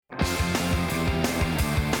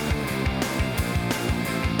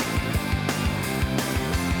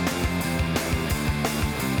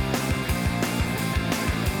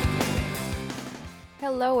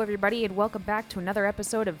Hello, everybody, and welcome back to another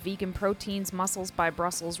episode of Vegan Proteins Muscles by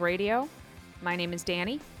Brussels Radio. My name is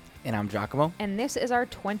Danny. And I'm Giacomo. And this is our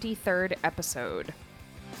 23rd episode.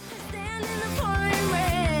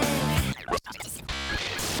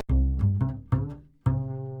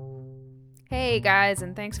 Hey guys,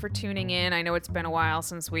 and thanks for tuning in. I know it's been a while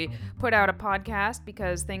since we put out a podcast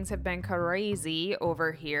because things have been crazy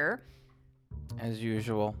over here. As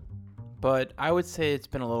usual. But I would say it's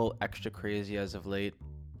been a little extra crazy as of late.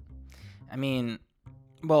 I mean,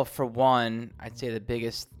 well, for one, I'd say the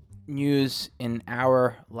biggest news in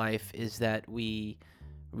our life is that we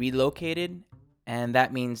relocated, and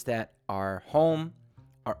that means that our home,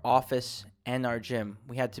 our office, and our gym,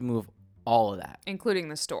 we had to move all of that. Including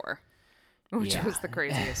the store, which was the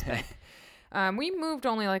craziest thing. We moved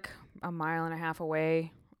only like a mile and a half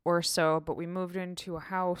away or so, but we moved into a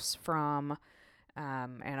house from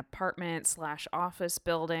an apartment / office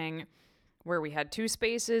building where we had 2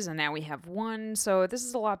 spaces and now we have 1. So this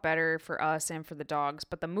is a lot better for us and for the dogs.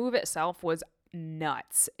 But the move itself was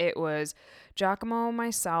nuts. It was Giacomo,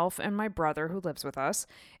 myself, and my brother who lives with us.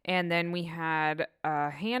 And then we had a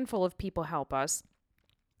handful of people help us,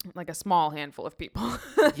 like a small handful of people.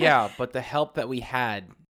 Yeah, but the help that we had.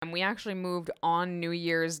 And we actually moved on New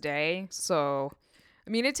Year's Day. So I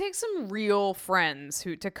mean, it takes some real friends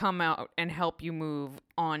to come out and help you move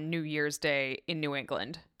on New Year's Day in New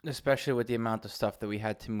England. Especially with the amount of stuff that we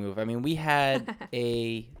had to move. I mean, we had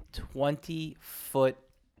a 20-foot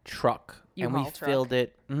truck. And we filled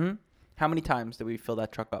it. Mm-hmm. How many times did we fill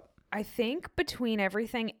that truck up? I think between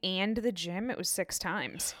everything and the gym, it was 6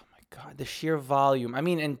 times. Oh, my God. The sheer volume. I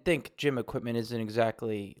mean, and think gym equipment isn't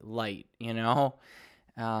exactly light, you know?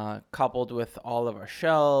 Coupled with all of our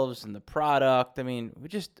shelves and the product. I mean, we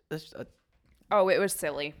just... it was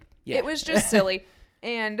silly. Yeah. It was just silly.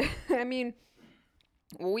 And, I mean,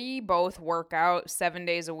 we both work out 7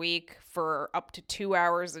 days a week for up to 2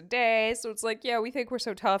 hours a day. So it's like, yeah, we think we're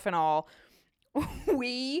so tough and all.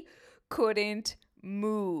 We couldn't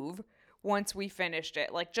move once we finished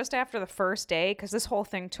it. Like, just after the first day, because this whole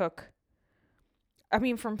thing took... I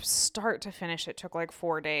mean, from start to finish, it took like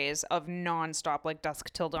 4 days of nonstop, like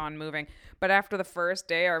dusk till dawn moving. But after the first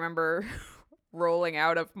day, I remember rolling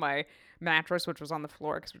out of my mattress, which was on the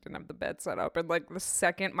floor because we didn't have the bed set up. And like the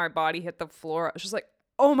second my body hit the floor, I was just like,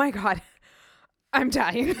 oh my God, I'm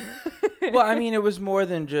dying. Well, I mean, it was more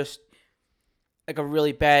than just like a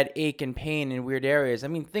really bad ache and pain in weird areas. I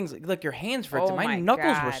mean, things like your hands, for example. My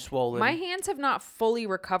knuckles were swollen. My hands have not fully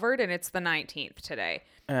recovered, and it's the 19th today.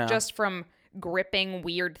 Yeah. Just from gripping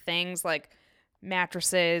weird things like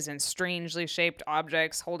mattresses and strangely shaped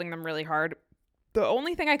objects, holding them really hard. The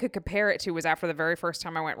only thing I could compare it to was after the very first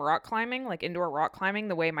time I went rock climbing, like indoor rock climbing,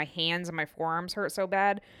 the way my hands and my forearms hurt so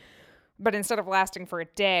bad. But instead of lasting for a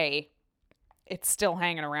day, it's still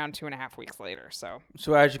hanging around 2.5 weeks later. So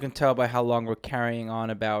as you can tell by how long we're carrying on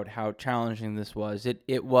about how challenging this was,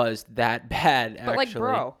 it was that bad, actually. But like,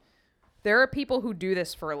 bro, there are people who do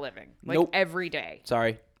this for a living, like every day.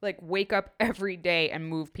 Sorry. Like, wake up every day and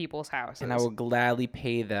move people's houses. And I will gladly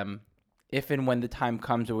pay them if and when the time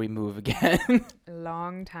comes where we move again. A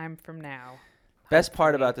long time from now. Best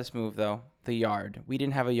part about this move, though, the yard. We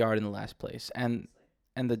didn't have a yard in the last place. And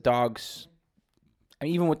the dogs, I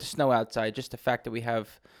mean, even with the snow outside, just the fact that we have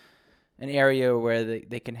an area where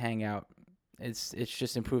they can hang out, it's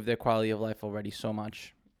just improved their quality of life already so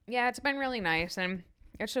much. Yeah, it's been really nice. And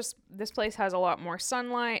it's just, this place has a lot more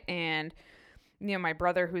sunlight, and you know, my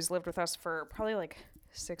brother, who's lived with us for probably like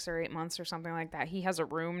 6 or 8 months or something like that, he has a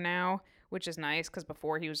room now, which is nice because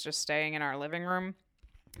before he was just staying in our living room.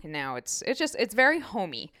 And now it's very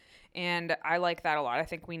homey. And I like that a lot. I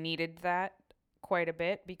think we needed that quite a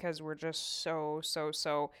bit because we're just so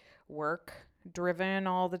work driven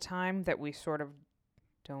all the time that we sort of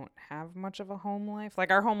don't have much of a home life. Like,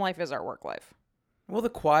 our home life is our work life. Well, the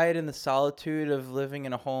quiet and the solitude of living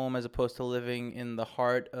in a home as opposed to living in the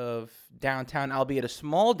heart of downtown, albeit a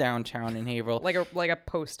small downtown in Haverhill. Like a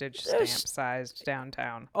postage stamp-sized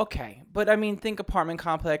downtown. Okay, but I mean, think apartment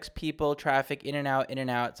complex, people, traffic, in and out.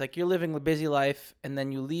 It's like you're living a busy life, and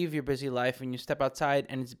then you leave your busy life, and you step outside,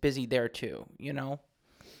 and it's busy there too, you know?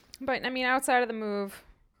 But, I mean, outside of the move,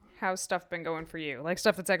 how's stuff been going for you? Like,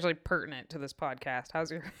 stuff that's actually pertinent to this podcast.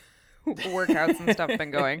 How's your workouts and stuff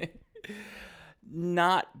been going?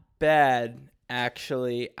 Not bad,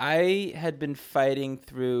 actually. I had been fighting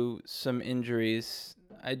through some injuries.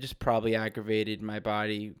 I just probably aggravated my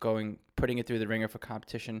body putting it through the ringer for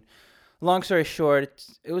competition. Long story short,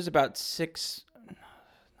 it was about 6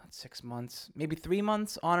 months, maybe 3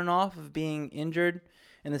 months on and off of being injured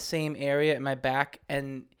in the same area in my back.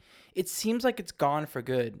 And it seems like it's gone for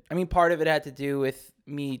good. I mean, part of it had to do with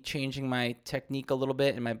me changing my technique a little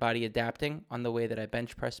bit and my body adapting on the way that I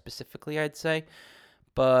bench press specifically, I'd say.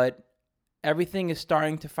 But everything is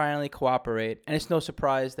starting to finally cooperate. And it's no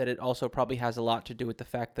surprise that it also probably has a lot to do with the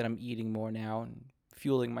fact that I'm eating more now and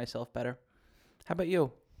fueling myself better. How about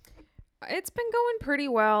you? It's been going pretty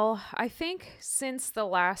well. I think since the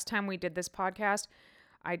last time we did this podcast,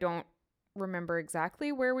 I don't remember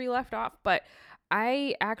exactly where we left off, but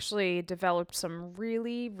I actually developed some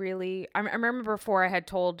really, I remember before I had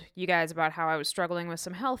told you guys about how I was struggling with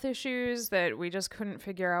some health issues that we just couldn't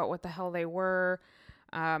figure out what the hell they were.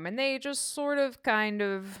 And they just sort of kind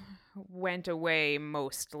of went away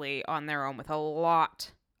mostly on their own with a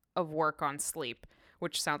lot of work on sleep,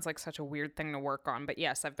 which sounds like such a weird thing to work on. But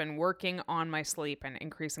yes, I've been working on my sleep and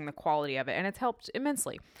increasing the quality of it, and it's helped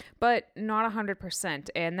immensely, but not 100%.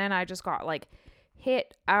 And then I just got like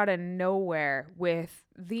hit out of nowhere with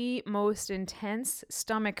the most intense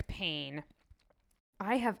stomach pain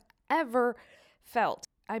I have ever felt.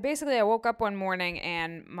 I woke up one morning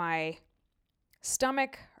and my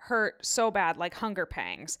stomach hurt so bad, like hunger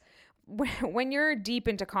pangs. When you're deep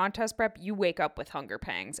into contest prep, you wake up with hunger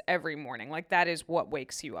pangs every morning. Like that is what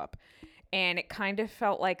wakes you up. And it kind of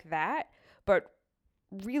felt like that, but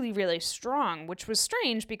really, really strong, which was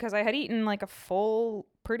strange because I had eaten like a full,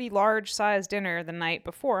 pretty large size dinner the night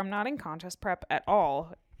before. I'm not in contest prep at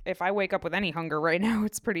all. If I wake up with any hunger right now,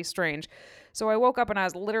 it's pretty strange. So I woke up and I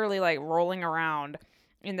was literally like rolling around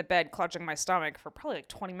in the bed, clutching my stomach for probably like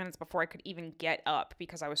 20 minutes before I could even get up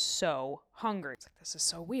because I was so hungry. It's like, this is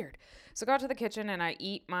so weird. So I got to the kitchen and I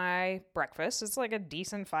eat my breakfast. It's like a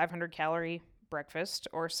decent 500 calorie breakfast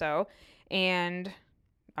or so. And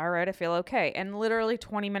all right, I feel okay. And literally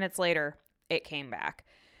 20 minutes later, it came back.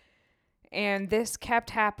 And this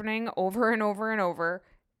kept happening over and over and over.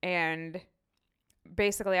 And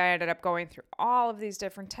basically I ended up going through all of these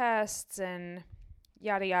different tests and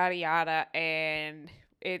yada, yada, yada. And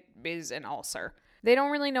it is an ulcer. They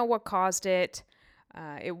don't really know what caused it.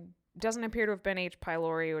 It doesn't appear to have been H.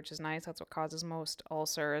 pylori, which is nice. That's what causes most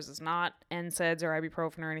ulcers. It's not NSAIDs or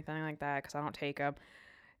ibuprofen or anything like that because I don't take them.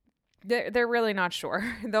 They're really not sure.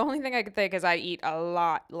 The only thing I could think is I eat a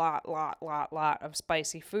lot of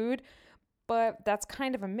spicy food, but that's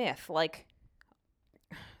kind of a myth. Like,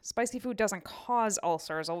 spicy food doesn't cause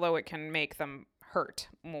ulcers, although it can make them hurt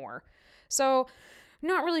more. So,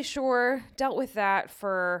 not really sure. Dealt with that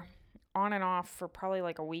for on and off for probably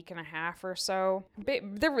like a week and a half or so.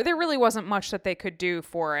 There really wasn't much that they could do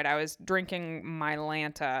for it. I was drinking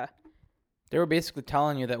Mylanta. They were basically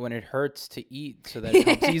telling you that when it hurts to eat so that it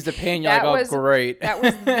helps ease the pain, you're like, oh, great. That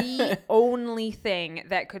was the only thing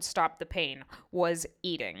that could stop the pain was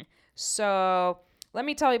eating. So let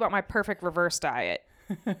me tell you about my perfect reverse diet.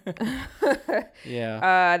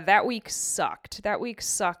 Yeah. That week sucked. That week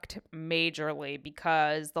sucked majorly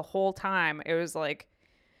because the whole time it was like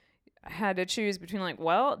I had to choose between like,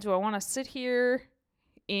 well, do I want to sit here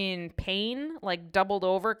in pain, like doubled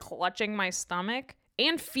over, clutching my stomach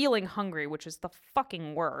and feeling hungry, which is the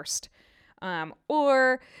fucking worst.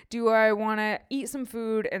 Or do I want to eat some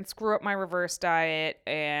food and screw up my reverse diet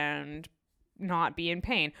and not be in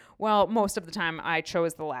pain? Well, most of the time I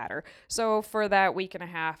chose the latter. So for that week and a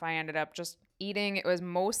half, I ended up just eating. It was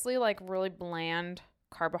mostly like really bland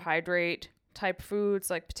carbohydrate type foods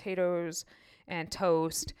like potatoes and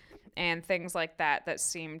toast and things like that that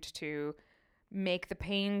seemed to make the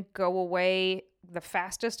pain go away the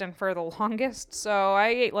fastest and for the longest. So I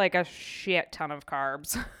ate like a shit ton of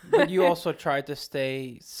carbs. But you also tried to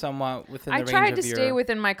stay somewhat within the range of I tried to stay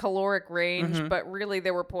within my caloric range, but really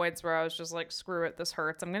there were points where I was just like, screw it, this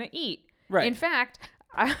hurts, I'm going to eat. Right. In fact,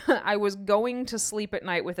 I was going to sleep at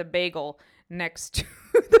night with a bagel next to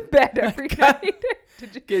the bed every night.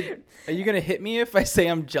 Are you going to hit me if I say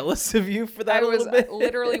I'm jealous of you for that I a little bit? was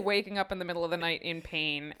literally waking up in the middle of the night in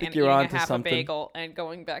pain and eating a half a bagel and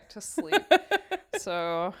going back to sleep.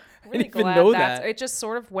 So really glad it just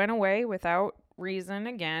sort of went away without reason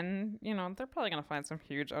again. You know, they're probably going to find some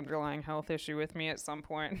huge underlying health issue with me at some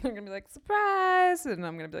point. They're going to be like, surprise! And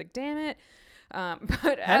I'm going to be like, damn it.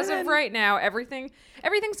 But as of right now, everything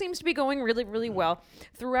seems to be going really, really well.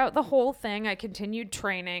 Throughout the whole thing, I continued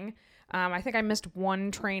training. I think I missed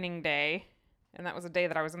one training day, and that was a day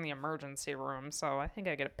that I was in the emergency room, so I think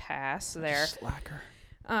I get a pass there. Slacker.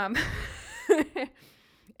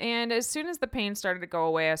 And as soon as the pain started to go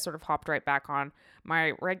away, I sort of hopped right back on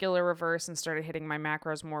my regular reverse and started hitting my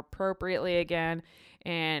macros more appropriately again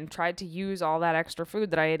and tried to use all that extra food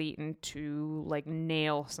that I had eaten to like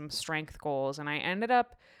nail some strength goals. And I ended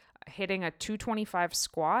up hitting a 225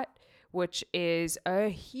 squat, which is a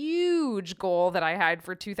huge goal that I had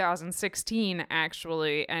for 2016,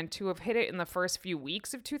 actually. And to have hit it in the first few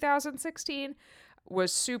weeks of 2016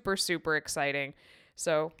 was super, super exciting.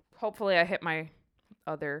 So hopefully I hit my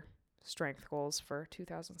other strength goals for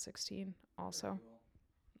 2016 also.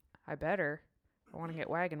 I better. I want to get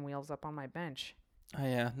wagon wheels up on my bench. Oh,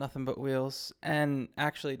 yeah, nothing but wheels. And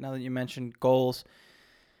actually, now that you mentioned goals,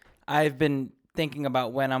 I've been thinking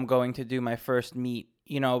about when I'm going to do my first meet,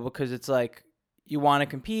 because it's like you want to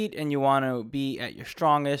compete and you want to be at your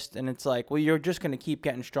strongest. And it's like, well, you're just going to keep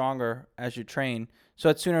getting stronger as you train.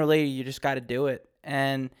 So sooner or later, you just got to do it.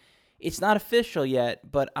 And it's not official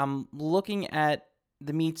yet, but I'm looking at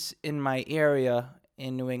the meets in my area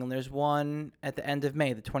in New England. There's one at the end of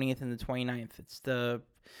May, the 20th and the 29th. It's the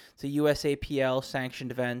USAPL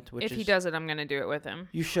sanctioned event. If he does it, I'm going to do it with him.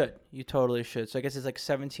 You should. You totally should. So I guess it's like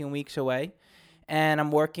 17 weeks away. And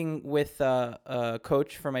I'm working with a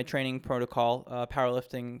coach for my training protocol,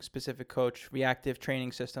 powerlifting specific coach, Reactive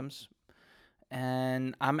Training Systems.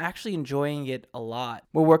 And I'm actually enjoying it a lot.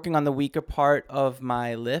 We're working on the weaker part of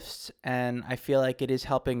my lifts, and I feel like it is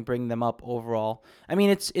helping bring them up overall. I mean,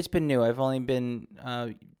 it's been new. I've only been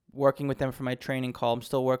working with them for my training call. I'm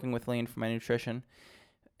still working with Lane for my nutrition.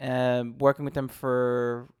 Working with them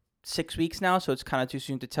for 6 weeks now, so it's kind of too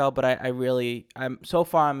soon to tell. But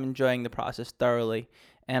I'm enjoying the process thoroughly,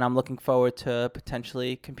 and I'm looking forward to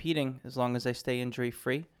potentially competing as long as I stay injury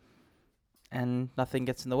free and nothing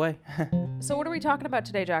gets in the way. So what are we talking about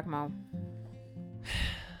today, Giacomo?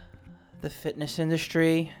 The fitness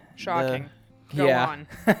industry. Shocking. Go on.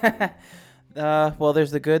 Well,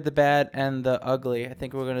 there's the good, the bad, and the ugly. I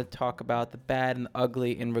think we're going to talk about the bad and the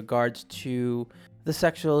ugly in regards to the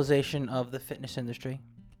sexualization of the fitness industry.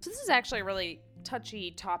 So this is actually a really touchy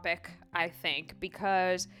topic, I think,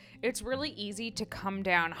 because it's really easy to come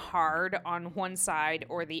down hard on one side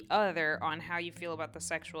or the other on how you feel about the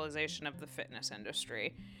sexualization of the fitness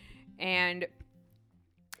industry. And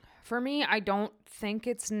for me, I don't think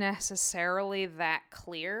it's necessarily that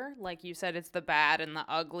clear. Like you said, it's the bad and the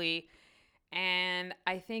ugly. And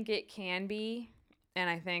I think it can be, and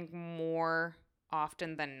I think more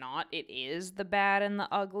often than not, it is the bad and the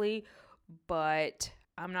ugly, but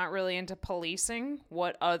I'm not really into policing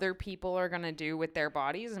what other people are going to do with their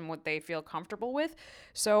bodies and what they feel comfortable with.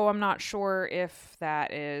 So I'm not sure if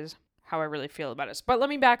that is how I really feel about it. But let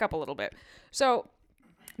me back up a little bit. So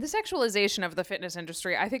the sexualization of the fitness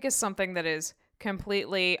industry, I think, is something that is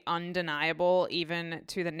completely undeniable, even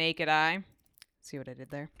to the naked eye. See what I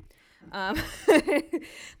did there?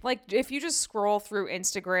 Like if you just scroll through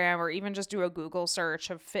Instagram or even just do a Google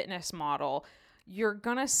search of fitness model, you're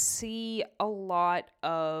gonna see a lot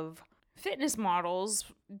of fitness models,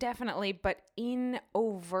 definitely, but in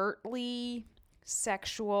overtly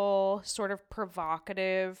sexual, sort of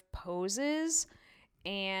provocative poses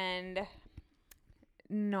and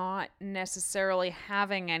not necessarily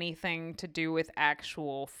having anything to do with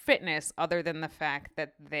actual fitness other than the fact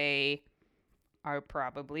that they are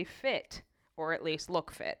probably fit, or at least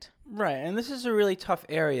look fit. Right, and this is a really tough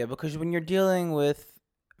area because when you're dealing with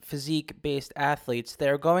physique-based athletes,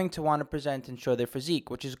 they're going to want to present and show their physique,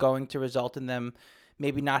 which is going to result in them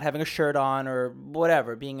maybe not having a shirt on or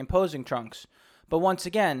whatever, being in posing trunks. But once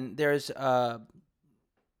again, there's a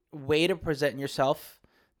way to present yourself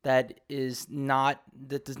that does not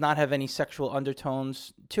have any sexual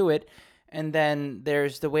undertones to it. And then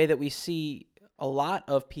there's the way that we see a lot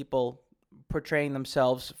of people portraying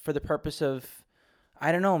themselves for the purpose of,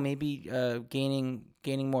 I don't know, maybe gaining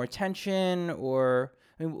more attention, or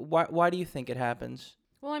I mean, why do you think it happens?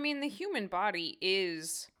 Well, I mean, the human body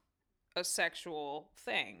is a sexual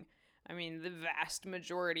thing. I mean, the vast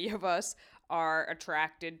majority of us are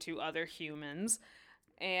attracted to other humans,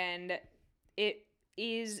 and it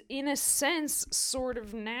is, in a sense, sort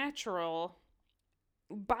of natural,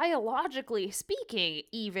 biologically speaking,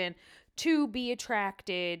 even, to be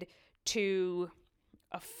attracted to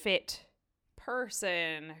a fit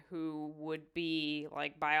person who would be,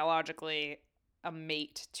 like, biologically a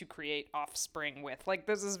mate to create offspring with. Like,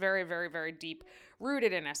 this is very, very, very deep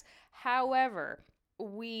rooted in us. However,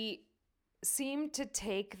 we seem to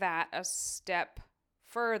take that a step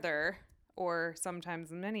further, or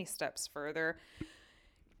sometimes many steps further,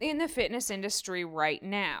 in the fitness industry right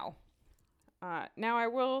now. Now, I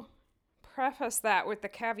will preface that with the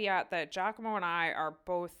caveat that Giacomo and I are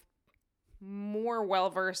both more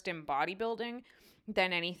well-versed in bodybuilding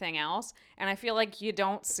than anything else, and I feel like you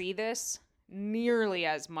don't see this nearly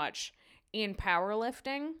as much in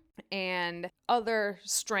powerlifting and other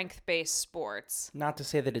strength-based sports. Not to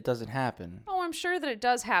say that it doesn't happen. Oh, I'm sure that it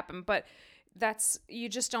does happen, but you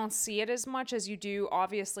just don't see it as much as you do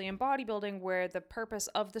obviously in bodybuilding, where the purpose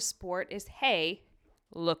of the sport is, hey,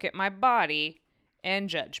 look at my body and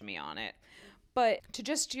judge me on it. But to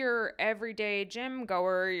just your everyday gym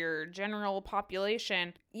goer, your general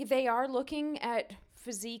population, they are looking at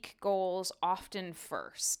physique goals often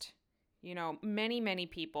first. You know, many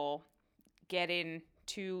people get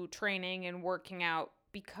into training and working out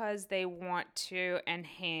because they want to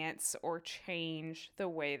enhance or change the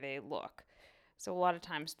way they look. So a lot of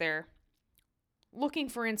times they're looking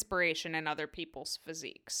for inspiration in other people's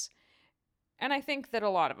physiques. And I think that a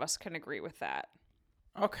lot of us can agree with that.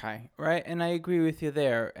 Okay, right. And I agree with you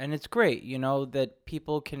there. And it's great, that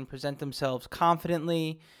people can present themselves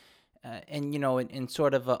confidently and, in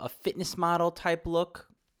sort of a fitness model type look.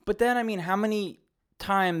 But then, I mean, how many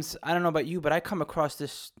times, I don't know about you, but I come across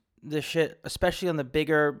this shit, especially on the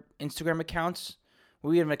bigger Instagram accounts, where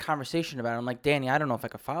we have a conversation about it. I'm like, Danny, I don't know if I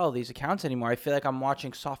can follow these accounts anymore. I feel like I'm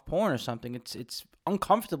watching soft porn or something. It's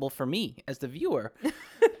uncomfortable for me as the viewer.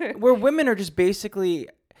 Where women are just basically,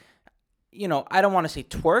 I don't want to say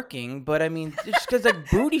twerking, but I mean, just because like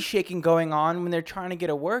booty shaking going on when they're trying to get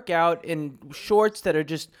a workout in shorts that are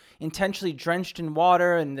just intentionally drenched in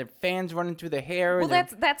water and their fans running through their hair. Well,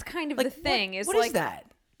 that's kind of like, the thing. What is that?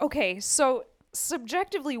 Okay, so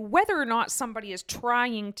subjectively, whether or not somebody is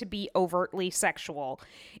trying to be overtly sexual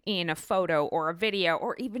in a photo or a video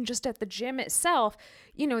or even just at the gym itself,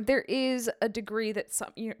 there is a degree that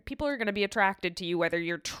some people are going to be attracted to you whether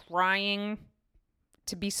you're trying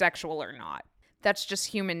to be sexual or not. That's just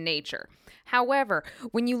human nature. However,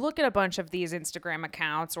 when you look at a bunch of these Instagram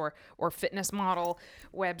accounts or fitness model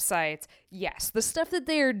websites, yes, the stuff that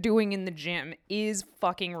they are doing in the gym is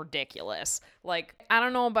fucking ridiculous. Like, I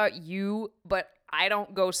don't know about you, but I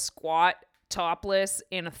don't go squat topless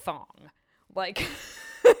in a thong. Like,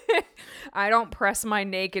 I don't press my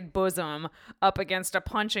naked bosom up against a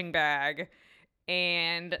punching bag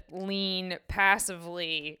and lean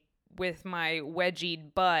passively with my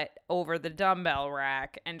wedgied butt over the dumbbell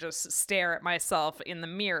rack and just stare at myself in the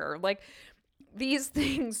mirror. Like, these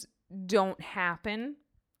things don't happen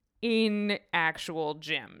in actual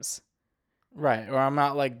gyms. Right. Or I'm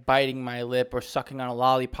not like biting my lip or sucking on a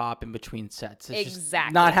lollipop in between sets. It's exactly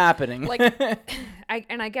just not happening. Like,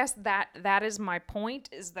 I guess that is my point,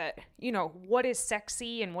 is that, what is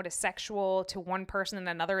sexy and what is sexual to one person and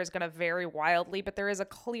another is going to vary wildly, but there is a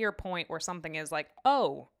clear point where something is like,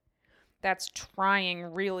 oh, that's trying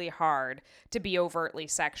really hard to be overtly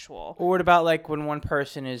sexual. Or what about like when one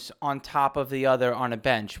person is on top of the other on a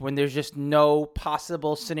bench, when there's just no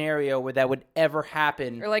possible scenario where that would ever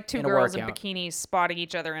happen? Or like two girls in bikinis spotting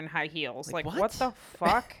each other in high heels. Like what the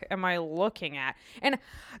fuck am I looking at? And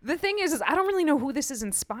the thing is I don't really know who this is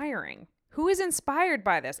inspiring. Who is inspired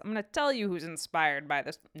by this? I'm going to tell you who's inspired by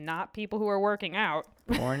this. Not people who are working out.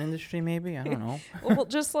 Porn industry, maybe? I don't know. Well,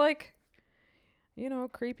 just like,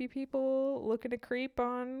 creepy people looking to creep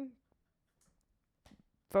on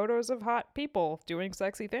photos of hot people doing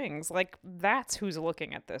sexy things. Like, that's who's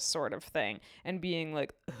looking at this sort of thing and being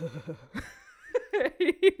like,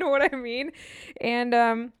 you know what I mean?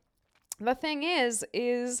 And the thing is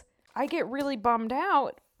I get really bummed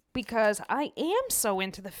out because I am so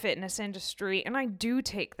into the fitness industry and I do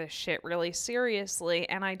take this shit really seriously,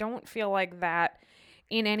 and I don't feel like that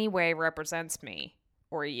in any way represents me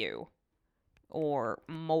or you or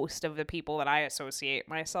most of the people that I associate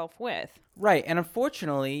myself with. Right. And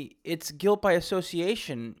unfortunately, it's guilt by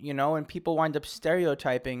association, and people wind up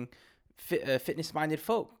stereotyping fitness-minded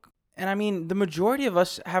folk. And I mean, the majority of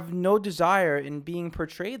us have no desire in being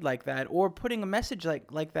portrayed like that or putting a message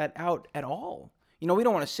like that out at all. We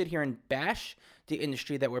don't want to sit here and bash the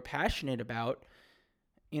industry that we're passionate about.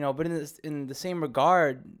 But in the same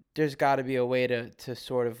regard, there's got to be a way to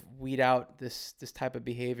sort of weed out this type of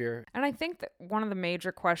behavior. And I think that one of the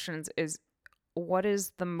major questions is, what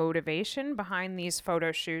is the motivation behind these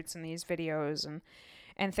photo shoots and these videos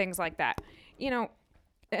and things like that?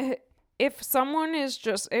 If someone is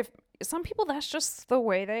just, if some people, that's just the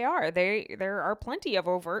way they are. There are plenty of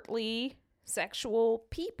overtly sexual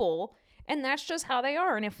people, and that's just how they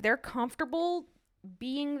are. And if they're comfortable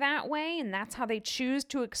being that way and that's how they choose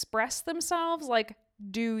to express themselves, like,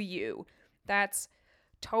 do you? That's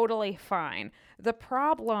totally fine. The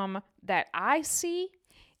problem that I see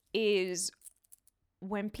is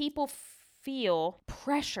when people feel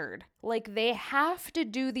pressured, like they have to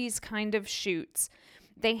do these kind of shoots.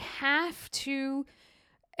 They have to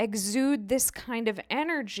exude this kind of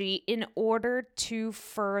energy in order to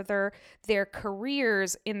further their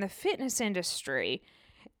careers in the fitness industry.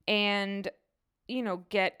 And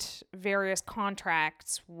get various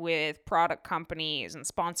contracts with product companies and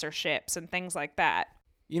sponsorships and things like that.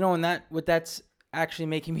 And what that's actually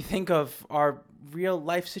making me think of are real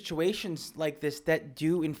life situations like this that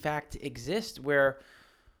do in fact exist, where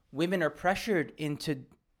women are pressured into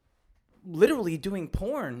literally doing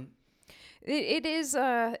porn. It is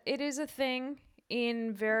a thing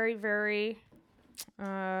in very, very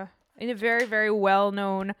in a very, very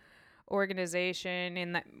well-known organization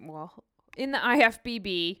in the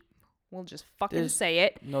IFBB. We'll just fucking say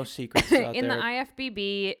it. No secrets out in there. the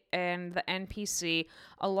IFBB and the NPC,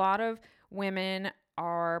 a lot of women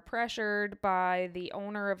are pressured by the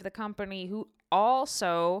owner of the company, who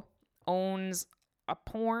also owns a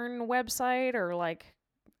porn website, or like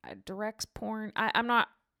directs porn. I'm not,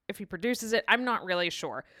 if he produces it, I'm not really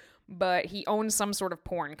sure, but he owns some sort of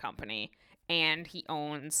porn company, and he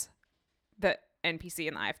owns the NPC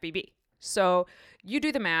and the IFBB. So you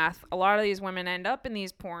do the math. A lot of these women end up in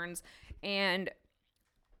these porns, and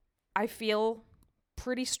I feel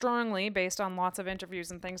pretty strongly, based on lots of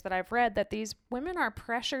interviews and things that I've read, that these women are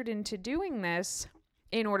pressured into doing this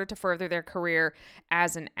in order to further their career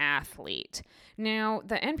as an athlete. Now,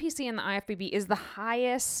 the NPC and the IFBB is the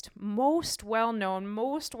highest, most well-known,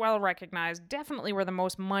 most well-recognized, definitely where the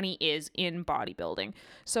most money is in bodybuilding.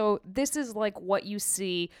 So this is like what you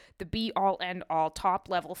see the be-all, end-all,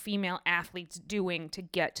 top-level female athletes doing to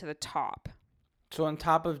get to the top. So on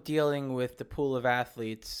top of dealing with the pool of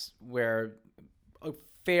athletes where a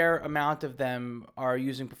fair amount of them are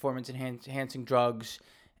using performance-enhancing drugs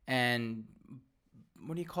and...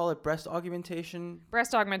 what do you call it? Breast augmentation?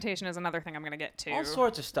 Breast augmentation is another thing I'm going to get to. All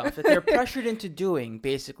sorts of stuff that they're pressured into doing,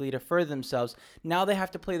 basically, to further themselves. Now they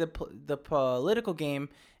have to play the political game,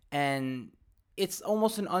 and it's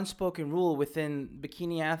almost an unspoken rule within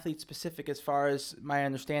bikini athletes specific, as far as my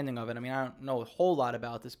understanding of it. I mean, I don't know a whole lot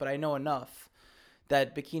about this, but I know enough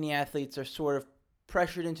that bikini athletes are sort of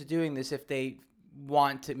pressured into doing this if they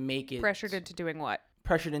want to make it. Pressured into doing what?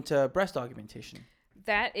 Pressured into breast augmentation.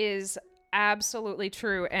 That is... absolutely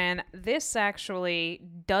true. And this actually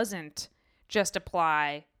doesn't just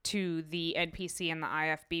apply to the NPC and the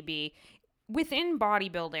IFBB. Within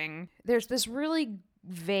bodybuilding, there's this really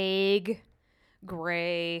vague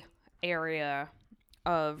gray area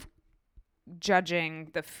of judging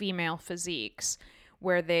the female physiques,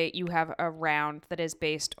 where you have a round that is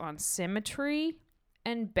based on symmetry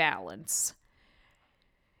and balance.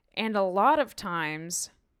 And a lot of times...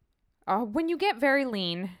 when you get very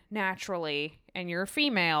lean naturally and you're a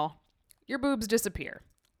female, your boobs disappear.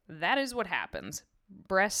 That is what happens.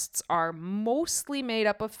 Breasts are mostly made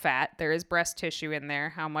up of fat. There is breast tissue in there.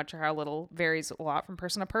 How much or how little varies a lot from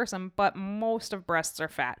person to person, but most of breasts are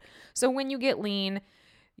fat. So when you get lean,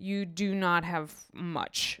 you do not have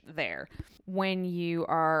much there. When you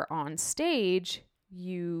are on stage,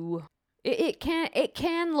 it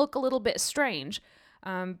can look a little bit strange.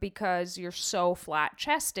 Because you're so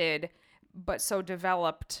flat-chested, but so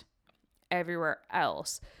developed everywhere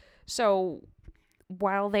else. So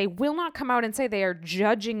while they will not come out and say they are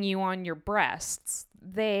judging you on your breasts,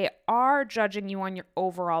 they are judging you on your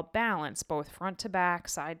overall balance, both front to back,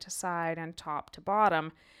 side to side, and top to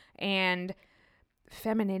bottom. And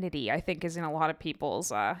femininity, I think, is in a lot of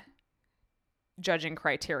people's judging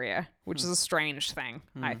criteria, which is a strange thing,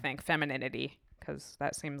 I think, femininity, because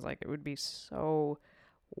that seems like it would be so...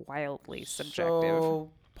 wildly subjective. So,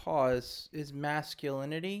 pause. Is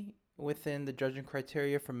masculinity within the judging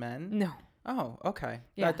criteria for men? No. Oh, okay.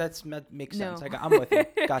 Yeah. That makes sense. No. I'm with you.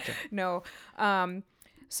 Gotcha. No.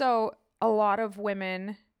 So a lot of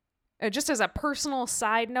women, just as a personal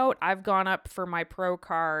side note, I've gone up for my pro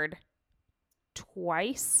card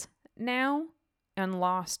twice now and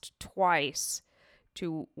lost twice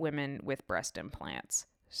to women with breast implants.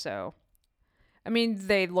 So... I mean,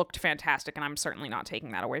 they looked fantastic, and I'm certainly not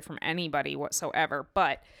taking that away from anybody whatsoever,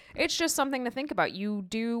 but it's just something to think about. You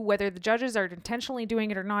do, whether the judges are intentionally doing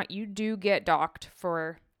it or not, you do get docked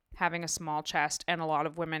for having a small chest, and a lot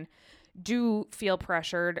of women do feel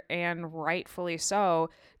pressured, and rightfully so,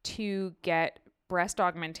 to get breast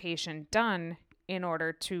augmentation done in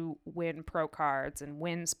order to win pro cards and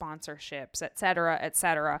win sponsorships, etc.,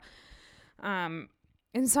 etc. And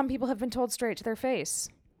some people have been told straight to their face,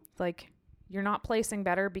 like... you're not placing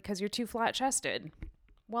better because you're too flat-chested.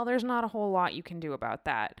 Well, there's not a whole lot you can do about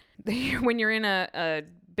that. When you're in a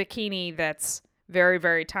bikini that's very,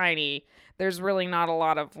 very tiny, there's really not a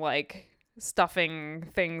lot of, like, stuffing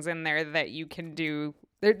things in there that you can do.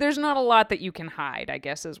 There's not a lot that you can hide, I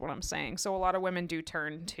guess is what I'm saying. So a lot of women do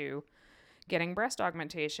turn to getting breast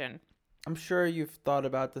augmentation. I'm sure you've thought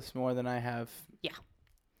about this more than I have. Yeah.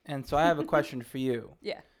 And so I have a question for you.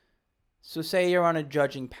 Yeah. So say you're on a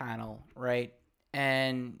judging panel, right?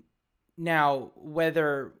 And now,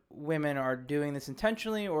 whether women are doing this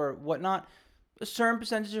intentionally or whatnot, a certain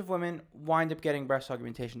percentage of women wind up getting breast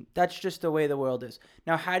augmentation. That's just the way the world is.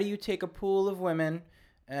 Now, how do you take a pool of women,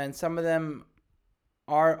 and some of them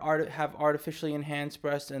have artificially enhanced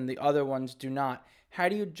breasts and the other ones do not? How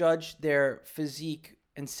do you judge their physique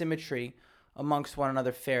and symmetry amongst one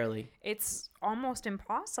another fairly? It's almost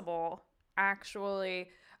impossible, actually,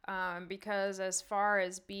 because as far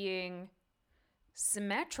as being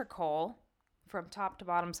symmetrical from top to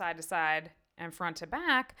bottom, side to side, and front to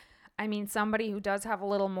back, I mean, somebody who does have a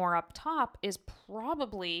little more up top is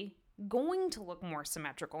probably going to look more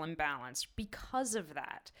symmetrical and balanced because of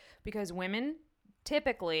that. Because women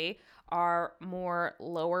typically are more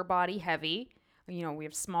lower body heavy. You know, we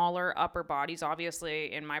have smaller upper bodies.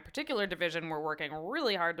 Obviously, in my particular division, we're working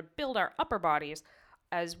really hard to build our upper bodies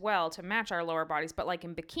as well to match our lower bodies. But like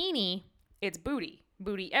in bikini, it's booty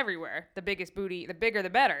everywhere. The biggest booty, the bigger the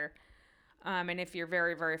better. And if you're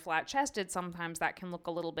very, very flat chested, sometimes that can look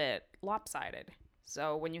a little bit lopsided.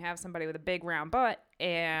 So when you have somebody with a big round butt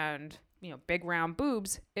and, you know, big round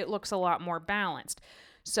boobs, it looks a lot more balanced.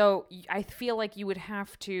 So I feel like you would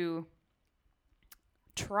have to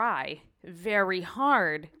try very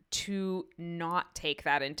hard to not take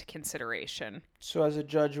that into consideration. So as a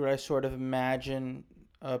judge, would I sort of imagine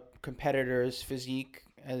a competitor's physique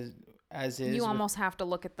as is? You almost have to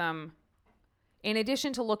look at them. In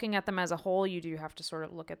addition to looking at them as a whole, you do have to sort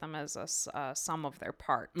of look at them as a sum of their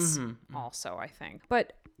parts also, I think.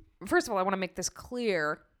 But first of all, I want to make this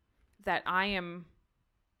clear that I am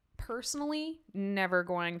personally never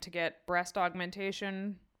going to get breast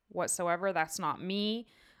augmentation whatsoever. That's not me.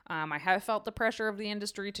 I have felt the pressure of the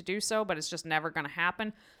industry to do so, but it's just never going to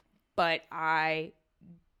happen. But I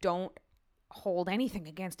don't hold anything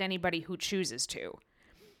against anybody who chooses to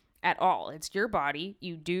at all. It's your body.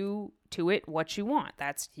 You do to it what you want.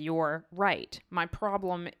 That's your right. My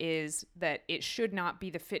problem is that it should not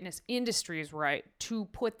be the fitness industry's right to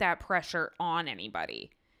put that pressure on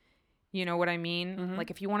anybody. You know what I mean? Mm-hmm.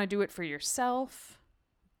 Like, if you want to do it for yourself,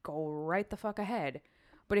 go right the fuck ahead.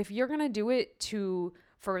 But if you're going to do it to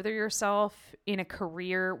further yourself in a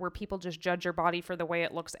career where people just judge your body for the way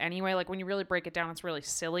it looks anyway, like when you really break it down, it's really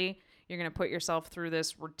silly. You're going to put yourself through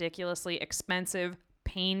this ridiculously expensive,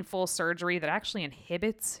 painful surgery that actually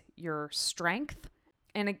inhibits your strength.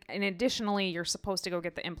 And additionally, you're supposed to go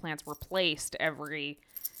get the implants replaced every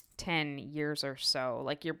 10 years or so.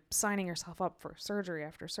 Like, you're signing yourself up for surgery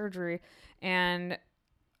after surgery. And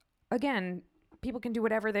again, people can do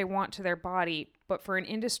whatever they want to their body, but for an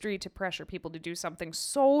industry to pressure people to do something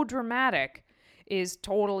so dramatic is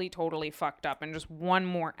totally, totally fucked up, and just one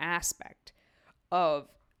more aspect of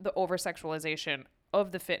the over-sexualization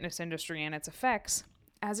of the fitness industry and its effects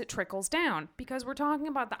as it trickles down. Because we're talking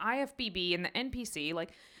about the IFBB and the NPC,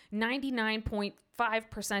 like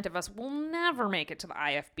 99.5% of us will never make it to the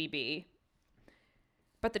IFBB.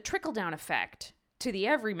 But the trickle-down effect to the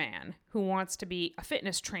everyman who wants to be a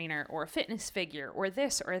fitness trainer or a fitness figure or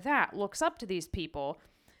this or that, looks up to these people,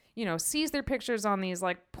 you know, sees their pictures on these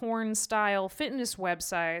like porn-style fitness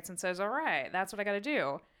websites and says, all right, that's what I got to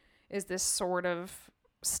do, is this sort of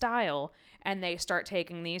style. And they start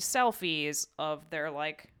taking these selfies of their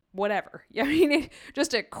like whatever. I mean,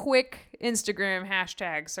 just a quick Instagram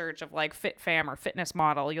hashtag search of like fit fam or fitness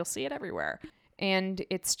model. You'll see it everywhere. And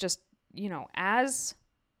it's just, you know, as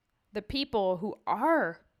the people who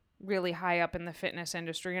are really high up in the fitness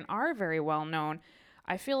industry and are very well known,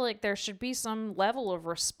 I feel like there should be some level of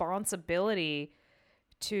responsibility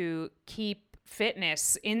to keep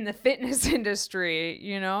fitness in the fitness industry.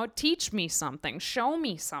 You know, teach me something, show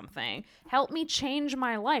me something, help me change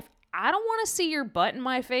my life. I don't want to see your butt in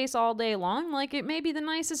my face all day long. Like, it may be the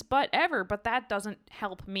nicest butt ever, but that doesn't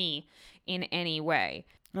help me in any way.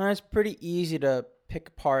 It's pretty easy to pick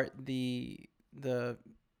apart the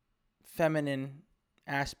feminine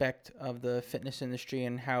aspect of the fitness industry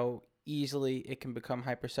and how easily it can become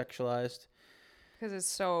hypersexualized. Because it's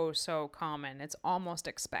so common. It's almost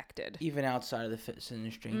expected. Even outside of the fitness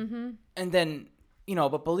industry. Mm-hmm. And then, you know,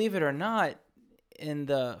 but believe it or not,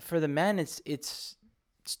 for the men, it's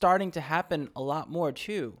starting to happen a lot more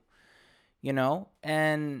too, you know?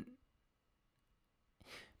 And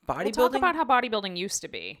bodybuilding... We'll talk about how bodybuilding used to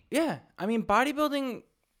be. Yeah. I mean, bodybuilding,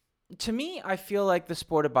 to me, I feel like the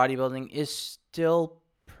sport of bodybuilding is still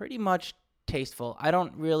pretty much tasteful. I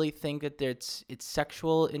don't really think that it's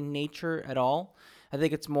sexual in nature at all. I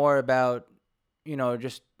think it's more about, you know,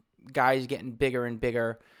 just guys getting bigger and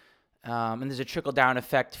bigger. And there's a trickle-down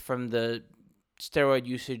effect from the steroid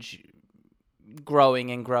usage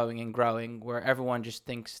growing and growing and growing, where everyone just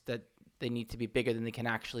thinks that they need to be bigger than they can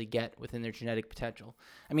actually get within their genetic potential.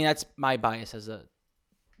 I mean, that's my bias as a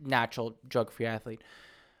natural drug-free athlete.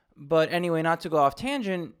 But anyway, not to go off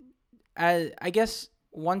tangent, I guess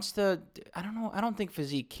once I don't think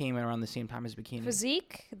physique came around the same time as bikini.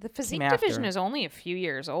 The physique division is only a few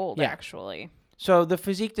years old, actually. So the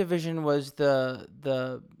physique division was the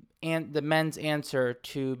men's answer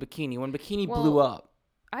to bikini when bikini blew up.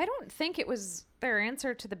 I don't think it was their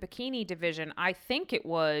answer to the bikini division. I think it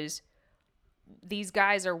was these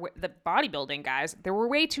guys the bodybuilding guys. They were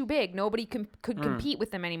way too big. Nobody could compete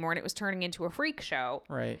with them anymore, and it was turning into a freak show.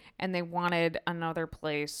 Right. And they wanted another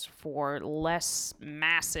place for less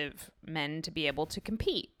massive men to be able to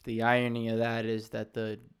compete. The irony of that is that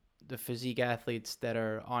the physique athletes that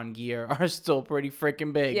are on gear are still pretty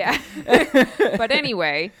freaking big. Yeah. But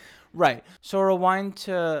anyway. Right. So rewind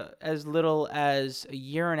to as little as a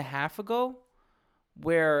year and a half ago,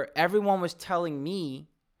 where everyone was telling me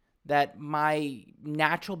that my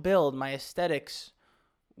natural build, my aesthetics,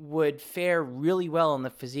 would fare really well in the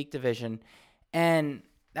physique division. And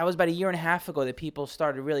that was about a year and a half ago that people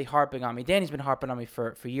started really harping on me. Danny's been harping on me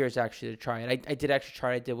for years, actually, to try it. I did actually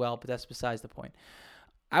try it. I did well, but that's besides the point.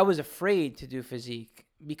 I was afraid to do physique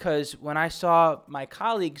because when I saw my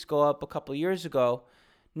colleagues go up a couple years ago,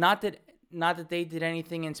 not that they did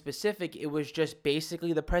anything in specific, it was just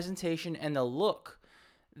basically the presentation and the look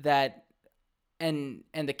that and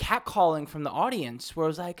the catcalling from the audience where it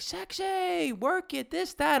was like, sexy, work it,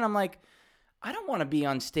 this, that. And I'm like, I don't want to be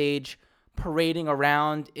on stage parading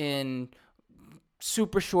around in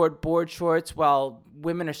super short board shorts while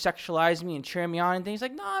women are sexualizing me and cheering me on and things.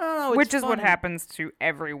 Like, no. Which is what happens to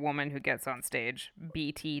every woman who gets on stage.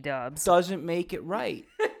 BT dubs. Doesn't make it right.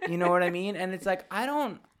 You know what I mean? And it's like, I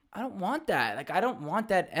don't want that. Like, I don't want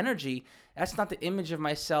that energy. That's not the image of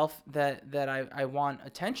myself that I want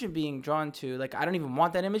attention being drawn to. Like, I don't even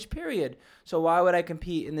want that image, period. So why would I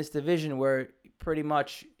compete in this division where pretty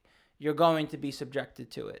much you're going to be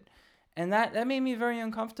subjected to it? And that made me very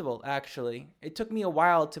uncomfortable, actually. It took me a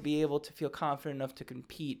while to be able to feel confident enough to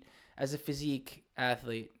compete as a physique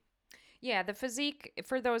athlete. Yeah, the physique,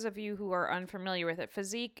 for those of you who are unfamiliar with it,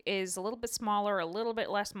 physique is a little bit smaller, a little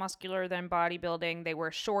bit less muscular than bodybuilding. They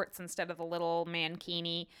wear shorts instead of the little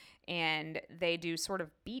mankini, and they do sort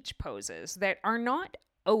of beach poses that are not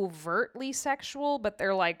overtly sexual, but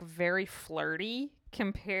they're like very flirty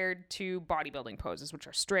compared to bodybuilding poses, which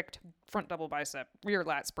are strict front double bicep, rear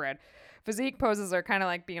lat spread. Physique poses are kind of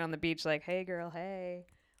like being on the beach, like, hey girl, hey.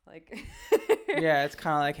 Like yeah, it's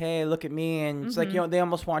kind of like, hey, look at me. And it's like, you know, they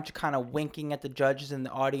almost want you kind of winking at the judges and the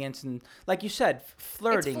audience. And like you said,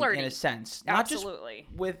 flirting in a sense. Not Absolutely.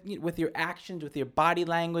 Just with your actions, with your body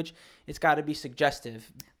language. It's got to be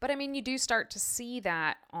suggestive. But I mean, you do start to see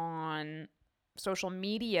that on social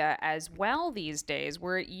media as well these days,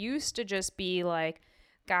 where it used to just be like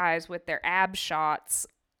guys with their ab shots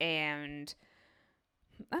and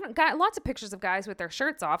lots of pictures of guys with their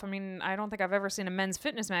shirts off. I mean, I don't think I've ever seen a men's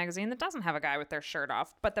fitness magazine that doesn't have a guy with their shirt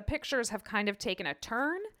off, but the pictures have kind of taken a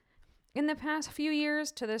turn in the past few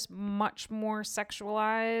years to this much more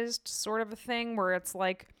sexualized sort of a thing where it's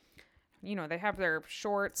like, you know, they have their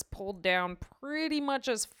shorts pulled down pretty much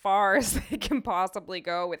as far as they can possibly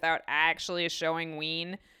go without actually showing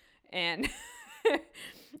ween. And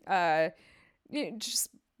just,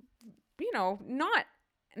 you know, not,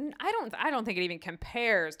 I don't think it even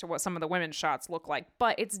compares to what some of the women's shots look like,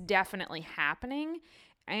 but it's definitely happening,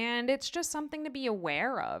 and it's just something to be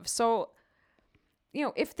aware of. So, you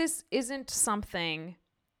know, if this isn't something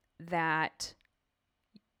that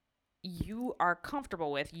you are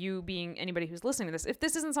comfortable with, you being anybody who's listening to this, if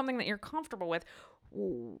this isn't something that you're comfortable with,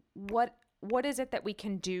 what is it that we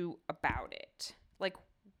can do about it? Like,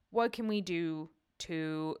 what can we do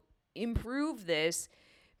to improve this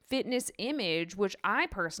fitness image, which I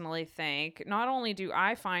personally think, not only do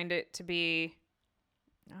I find it to be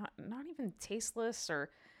not even tasteless or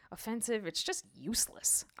offensive, it's just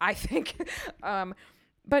useless, I think.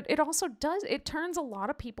 But it also it turns a lot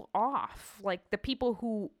of people off. Like the people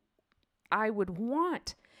who I would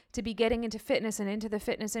want to be getting into fitness and into the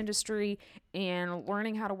fitness industry and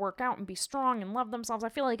learning how to work out and be strong and love themselves. I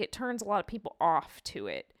feel like it turns a lot of people off to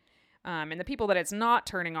it. And the people that it's not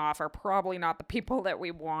turning off are probably not the people that we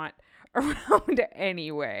want around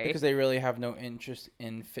anyway. Because they really have no interest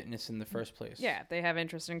in fitness in the first place. Yeah, they have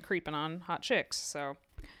interest in creeping on hot chicks. So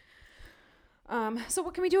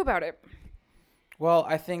what can we do about it? Well,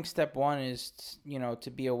 I think step one is, you know, to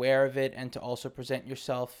be aware of it and to also present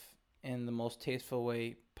yourself in the most tasteful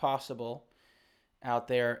way possible out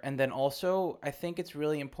there. And then also, I think it's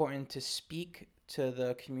really important to speak to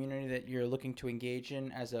the community that you're looking to engage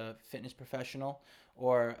in as a fitness professional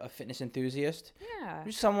or a fitness enthusiast. Yeah.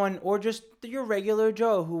 Just someone, or just your regular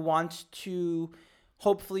Joe who wants to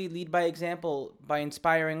hopefully lead by example by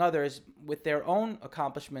inspiring others with their own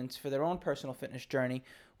accomplishments for their own personal fitness journey,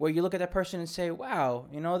 where you look at that person and say, wow,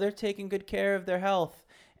 they're taking good care of their health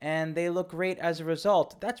and they look great as a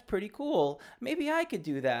result. That's pretty cool. Maybe I could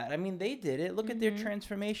do that. I mean, they did it. Look at their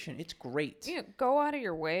transformation. It's great. Go out of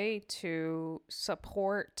your way to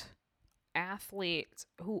support athletes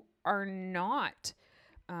who are not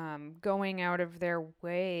going out of their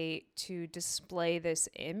way to display this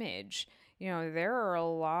image. There are a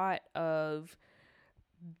lot of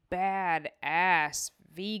badass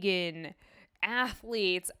vegan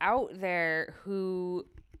athletes out there who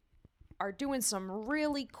are doing some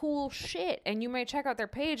really cool shit, and you may check out their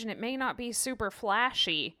page and it may not be super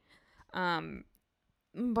flashy,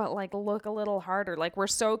 but like look a little harder. Like, we're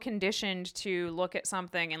so conditioned to look at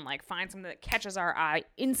something and like find something that catches our eye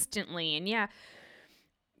instantly, and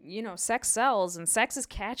sex sells and sex is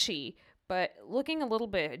catchy, but looking a little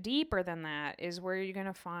bit deeper than that is where you're going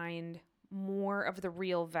to find more of the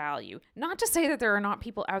real value. Not to say that there are not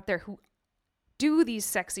people out there who do these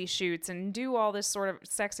sexy shoots and do all this sort of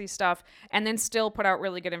sexy stuff and then still put out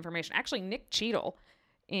really good information. Actually, Nick Cheadle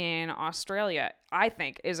in Australia, I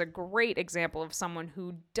think, is a great example of someone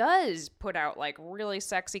who does put out like really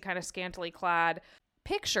sexy, kind of scantily clad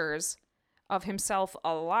pictures of himself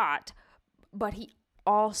a lot, but he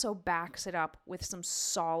also backs it up with some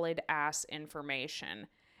solid ass information.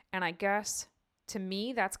 And I guess to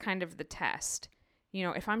me, that's kind of the test.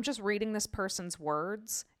 If I'm just reading this person's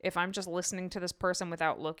words, if I'm just listening to this person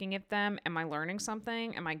without looking at them, am I learning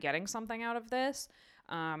something? Am I getting something out of this?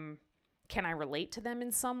 Can I relate to them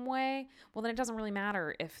in some way? Well, then it doesn't really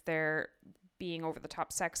matter if they're being over the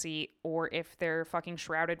top sexy or if they're fucking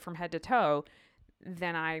shrouded from head to toe.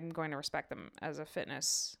 Then I'm going to respect them as a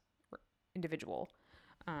fitness individual.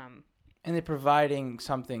 And they're providing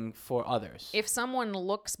something for others. If someone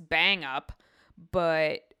looks bang up,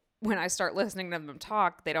 but when I start listening to them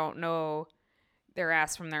talk, they don't know their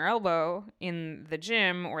ass from their elbow in the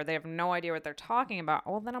gym, or they have no idea what they're talking about,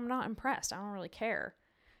 well, then I'm not impressed. I don't really care,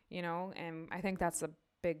 and I think that's a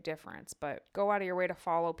big difference. But go out of your way to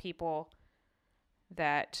follow people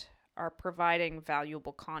that are providing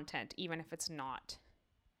valuable content, even if it's not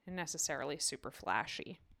necessarily super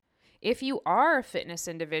flashy. If you are a fitness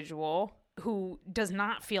individual who does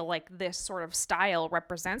not feel like this sort of style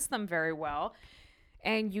represents them very well,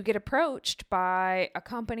 and you get approached by a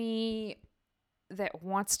company that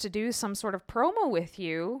wants to do some sort of promo with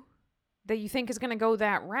you that you think is going to go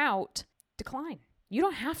that route, decline. You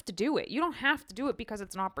don't have to do it. You don't have to do it because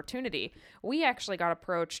it's an opportunity. We actually got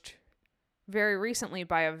approached very recently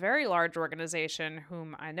by a very large organization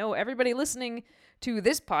whom I know everybody listening to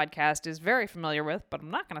this podcast is very familiar with, but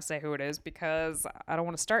I'm not going to say who it is because I don't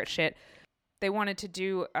want to start shit. They wanted to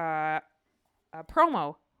do a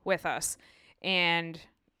promo with us, and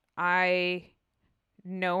I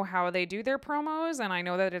know how they do their promos, and I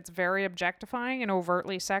know that it's very objectifying and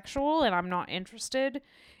overtly sexual, and I'm not interested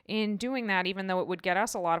in doing that, even though it would get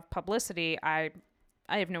us a lot of publicity. I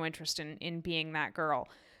have no interest in being that girl.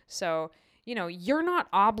 So, you're not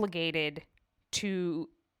obligated to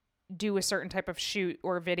do a certain type of shoot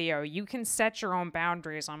or video. You can set your own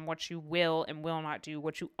boundaries on what you will and will not do,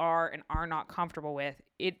 what you are and are not comfortable with.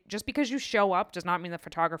 It just because you show up does not mean the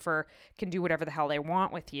photographer can do whatever the hell they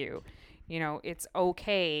want with you. It's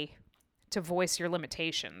okay to voice your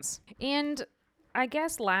limitations. And I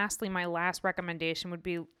guess lastly, my last recommendation would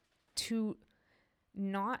be to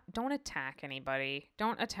don't attack anybody.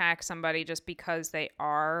 Don't attack somebody just because they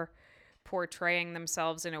are portraying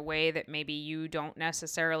themselves in a way that maybe you don't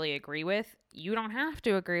necessarily agree with. You don't have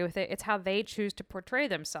to agree with it. It's how they choose to portray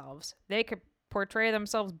themselves. They could portray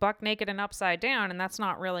themselves buck naked and upside down, and that's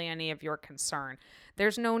not really any of your concern.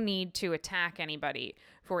 There's no need to attack anybody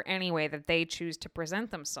for any way that they choose to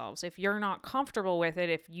present themselves. If you're not comfortable with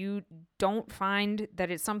it, if you don't find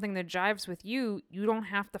that it's something that jives with you, you don't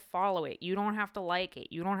have to follow it. You don't have to like it.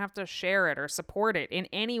 You don't have to share it or support it in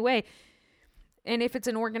any way. And if it's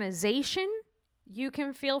an organization, you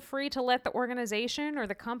can feel free to let the organization or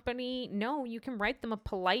the company know. You can write them a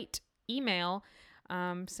polite email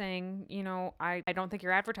saying, I don't think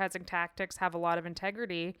your advertising tactics have a lot of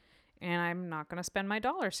integrity, and I'm not going to spend my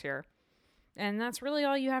dollars here. And that's really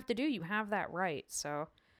all you have to do. You have that right. So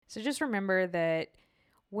just remember that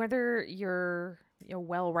whether you're a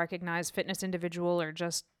well-recognized fitness individual or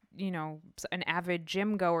just an avid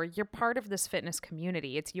gym goer, you're part of this fitness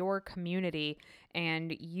community. It's your community,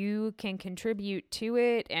 and you can contribute to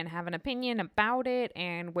it and have an opinion about it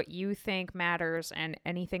and what you think matters, and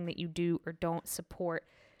anything that you do or don't support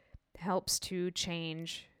helps to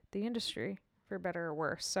change the industry for better or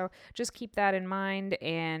worse. So just keep that in mind,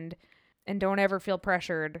 and don't ever feel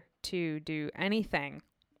pressured to do anything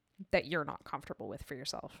that you're not comfortable with for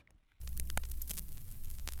yourself.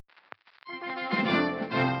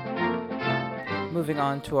 Moving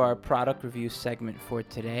on to our product review segment for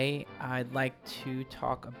today, I'd like to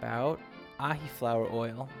talk about Ahi flower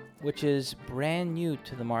oil, which is brand new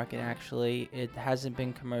to the market actually. It hasn't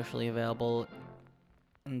been commercially available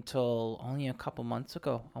until only a couple months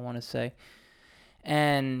ago, I want to say.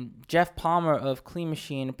 And Jeff Palmer of Clean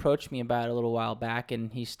Machine approached me about it a little while back,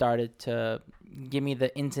 and he started to give me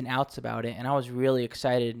the ins and outs about it, and I was really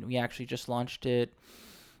excited. We actually just launched it,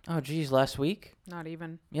 last week? Not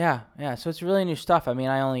even. Yeah. So it's really new stuff. I mean,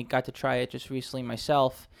 I only got to try it just recently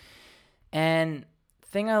myself. And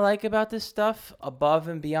thing I like about this stuff, above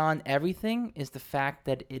and beyond everything, is the fact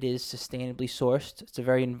that it is sustainably sourced. It's a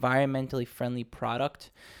very environmentally friendly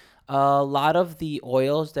product. A lot of the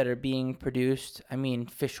oils that are being produced, I mean,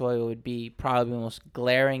 fish oil would be probably the most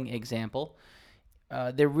glaring example.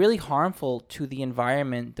 They're really harmful to the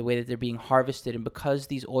environment, the way that they're being harvested. And because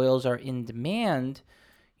these oils are in demand,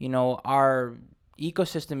 our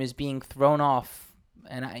ecosystem is being thrown off.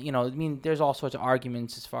 And, there's all sorts of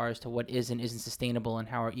arguments as far as to what is and isn't sustainable and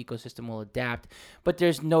how our ecosystem will adapt. But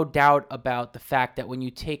there's no doubt about the fact that when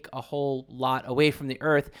you take a whole lot away from the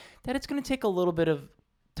earth, that it's going to take a little bit of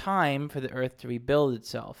time for the earth to rebuild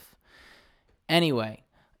itself. Anyway,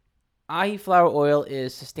 Ahi flower oil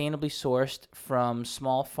is sustainably sourced from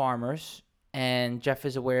small farmers, and Jeff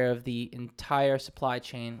is aware of the entire supply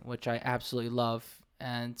chain, which I absolutely love.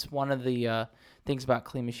 And it's one of the things about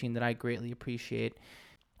Clean Machine that I greatly appreciate.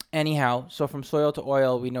 Anyhow, so from soil to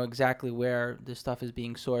oil, we know exactly where this stuff is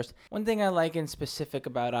being sourced. One thing I like in specific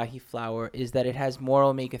about Ahi flower is that it has more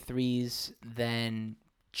omega-3s than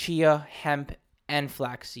chia, hemp, and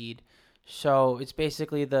flaxseed. So it's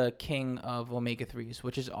basically the king of omega-3s,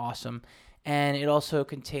 which is awesome. And it also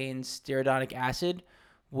contains stearidonic acid,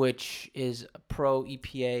 which is a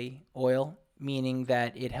pro-EPA oil, meaning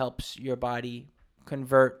that it helps your body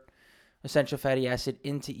convert essential fatty acid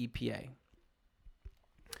into EPA.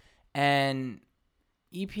 And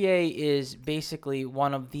EPA is basically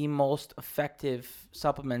one of the most effective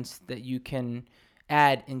supplements that you can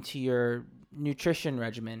add into your nutrition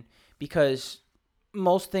regimen, because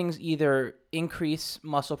most things either increase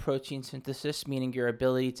muscle protein synthesis, meaning your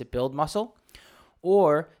ability to build muscle,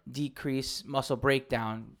 or decrease muscle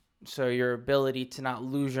breakdown, so your ability to not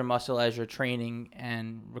lose your muscle as you're training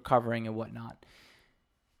and recovering and whatnot.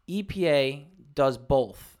 EPA does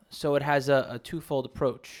both, so it has a twofold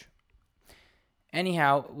approach.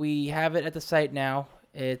 Anyhow, we have it at the site now.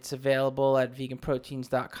 It's available at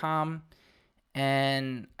veganproteins.com.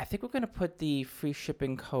 And I think we're going to put the free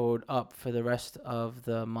shipping code up for the rest of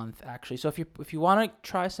the month, actually. So if you want to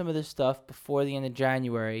try some of this stuff before the end of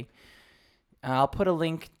January, I'll put a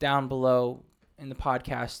link down below in the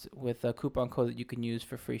podcast with a coupon code that you can use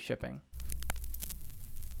for free shipping.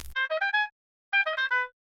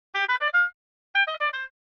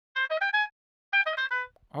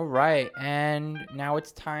 All right, and now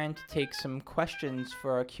it's time to take some questions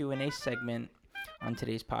for our Q&A segment on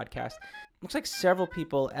today's podcast. Looks like several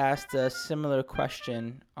people asked a similar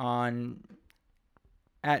question on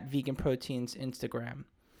at Vegan Proteins Instagram.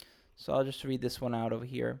 So I'll just read this one out over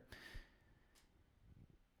here.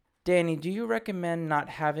 Danny, do you recommend not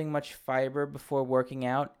having much fiber before working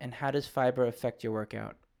out, and how does fiber affect your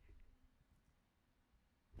workout?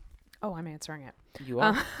 Oh, I'm answering it. You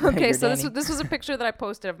are? Okay, so this was a picture that I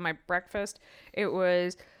posted of my breakfast. It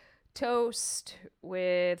was toast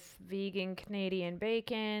with vegan Canadian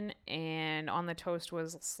bacon, and on the toast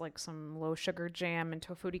was like some low sugar jam and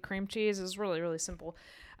tofu cream cheese. It was really, really simple.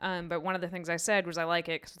 But one of the things I said was I like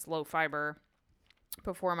it because it's low fiber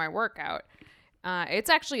before my workout.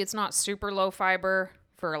 It's not super low fiber.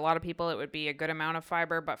 For a lot of people, it would be a good amount of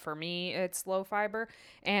fiber, but for me, it's low fiber.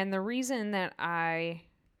 And the reason that I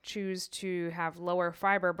choose to have lower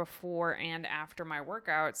fiber before and after my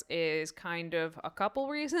workouts is kind of a couple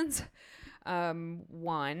reasons.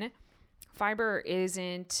 One, fiber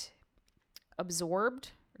isn't absorbed,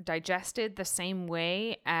 digested the same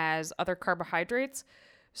way as other carbohydrates.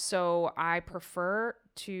 So I prefer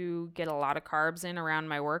to get a lot of carbs in around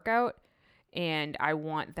my workout, and I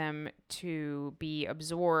want them to be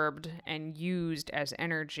absorbed and used as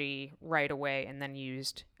energy right away and then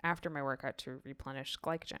used after my workout to replenish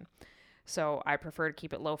glycogen. So I prefer to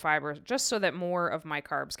keep it low fiber just so that more of my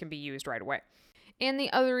carbs can be used right away. And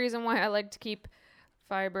the other reason why I like to keep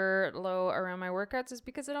fiber low around my workouts is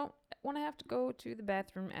because I don't want to have to go to the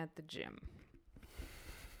bathroom at the gym.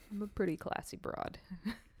 I'm a pretty classy broad.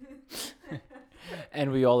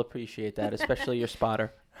 And we all appreciate that, especially your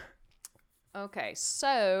spotter. Okay,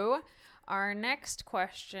 so our next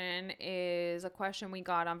question is a question we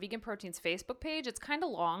got on Vegan Protein's Facebook page. It's kind of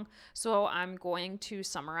long, so I'm going to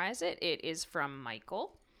summarize it. It is from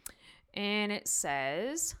Michael, and it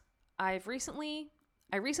says, I recently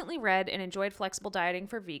read and enjoyed flexible dieting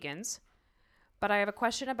for vegans, but I have a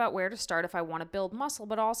question about where to start if I want to build muscle,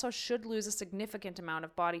 but also should lose a significant amount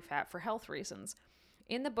of body fat for health reasons.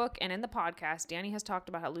 In the book and in the podcast, Danny has talked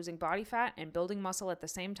about how losing body fat and building muscle at the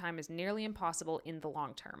same time is nearly impossible in the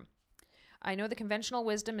long term. I know the conventional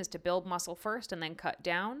wisdom is to build muscle first and then cut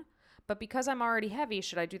down, but because I'm already heavy,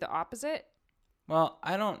 should I do the opposite? Well,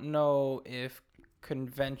 I don't know if the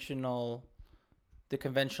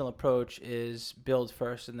conventional approach is build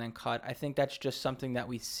first and then cut. I think that's just something that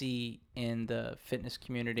we see in the fitness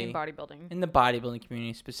community. In bodybuilding. In the bodybuilding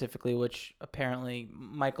community specifically, which apparently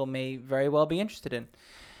Michael may very well be interested in.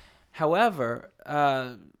 However,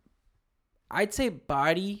 I'd say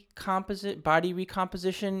body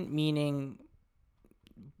recomposition, meaning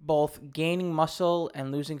both gaining muscle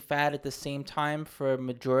and losing fat at the same time for a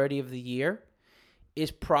majority of the year,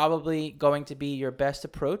 is probably going to be your best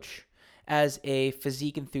approach as a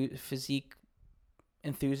physique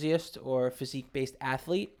enthusiast or physique-based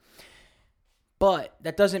athlete. But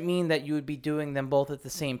that doesn't mean that you would be doing them both at the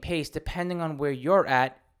same pace. Depending on where you're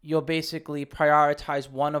at, you'll basically prioritize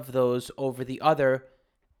one of those over the other,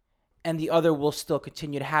 and the other will still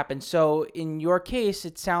continue to happen. So in your case,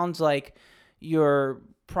 it sounds like your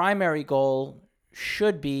primary goal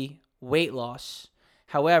should be weight loss.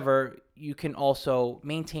 However, you can also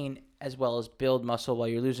maintain as well as build muscle while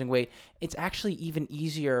you're losing weight. It's actually even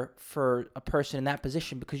easier for a person in that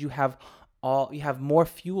position because you have more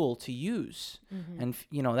fuel to use. And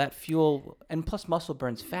that fuel, and plus muscle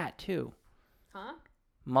burns fat too. Huh?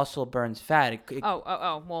 Muscle burns fat.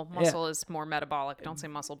 Well, muscle is more metabolic. Don't say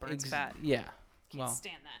muscle burns fat. Yeah. Can't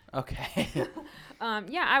stand that. Okay.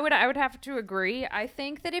 Yeah, I would have to agree. I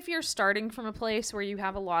think that if you're starting from a place where you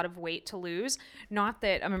have a lot of weight to lose, not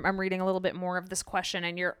that I'm reading a little bit more of this question,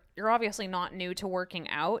 and you're obviously not new to working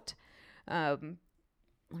out. Let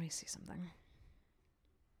me see something.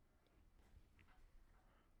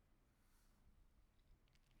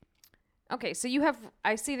 Okay, so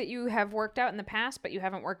I see that you have worked out in the past, but you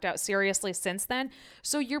haven't worked out seriously since then.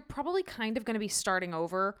 So you're probably kind of going to be starting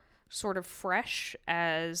over sort of fresh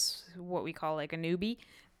as what we call like a newbie.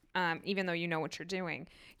 Even though you know what you're doing,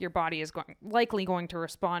 your body is likely going to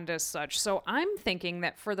respond as such. So I'm thinking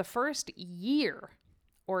that for the first year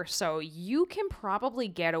or so, you can probably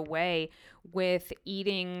get away with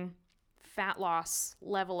eating fat loss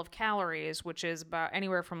level of calories, which is about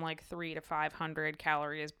anywhere from like 300 to 500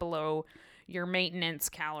 calories below your maintenance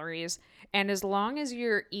calories. And as long as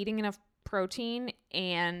you're eating enough protein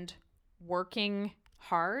and working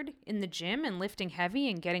hard in the gym and lifting heavy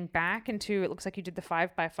and getting back into, it looks like you did the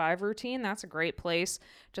 5x5 routine. That's a great place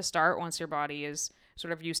to start once your body is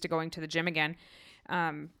sort of used to going to the gym again.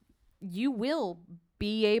 You will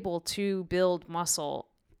be able to build muscle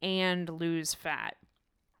and lose fat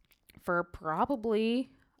for probably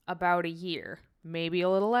about a year, maybe a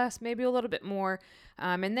little less, maybe a little bit more.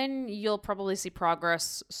 And then you'll probably see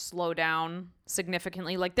progress slow down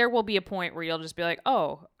significantly. Like there will be a point where you'll just be like,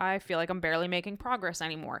 oh, I feel like I'm barely making progress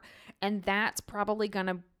anymore. And that's probably going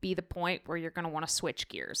to be the point where you're going to want to switch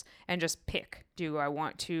gears and just pick. Do I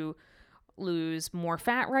want to lose more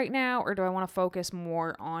fat right now, or do I want to focus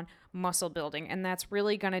more on muscle building? And that's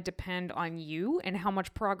really going to depend on you and how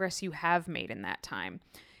much progress you have made in that time.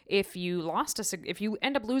 If you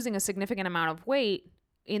end up losing a significant amount of weight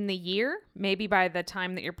in the year, maybe by the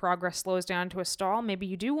time that your progress slows down to a stall, maybe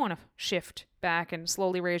you do want to shift back and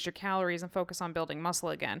slowly raise your calories and focus on building muscle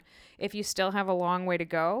again. If you still have a long way to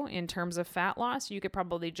go in terms of fat loss, you could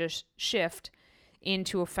probably just shift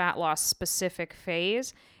into a fat loss specific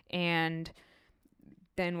phase, and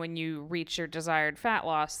then when you reach your desired fat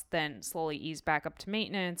loss, then slowly ease back up to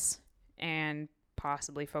maintenance and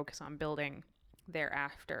possibly focus on building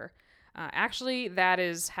thereafter. Actually, that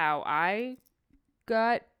is how I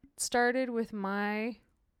got started with my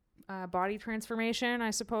body transformation,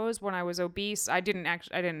 I suppose. When I was obese, I didn't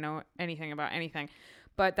know anything about anything,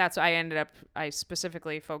 but I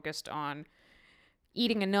specifically focused on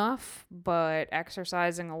eating enough, but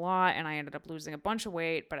exercising a lot, and I ended up losing a bunch of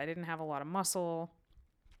weight, but I didn't have a lot of muscle.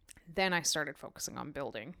 Then I started focusing on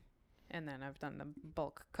building. And then I've done the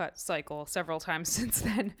bulk cut cycle several times since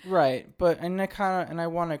then. Right, I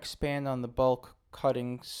want to expand on the bulk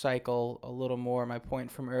cutting cycle a little more. My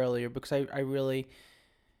point from earlier, because I really,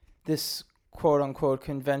 this quote unquote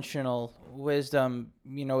conventional wisdom,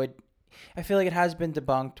 I feel like it has been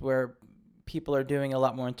debunked where people are doing a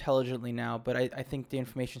lot more intelligently now, but I think the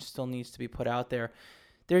information still needs to be put out there.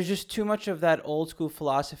 There's just too much of that old school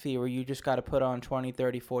philosophy where you just got to put on 20,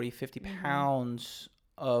 30, 40, 50 pounds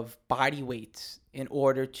of body weight in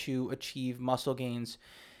order to achieve muscle gains.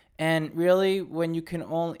 And really, when you can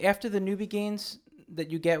only, after the newbie gains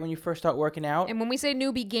that you get when you first start working out. And when we say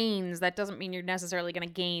newbie gains, that doesn't mean you're necessarily going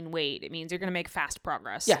to gain weight. It means you're going to make fast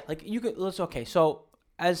progress. Yeah, like okay. So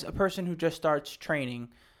as a person who just starts training,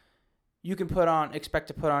 you can expect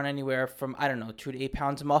to put on anywhere from, 2 to 8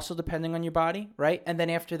 pounds of muscle, depending on your body, right? And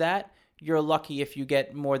then after that, you're lucky if you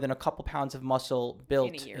get more than a couple pounds of muscle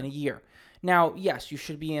built in a year. Now, yes, you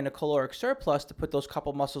should be in a caloric surplus to put those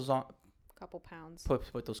couple muscles on. Couple pounds.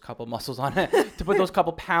 Put those couple muscles on it. To put those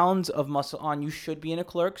couple pounds of muscle on, you should be in a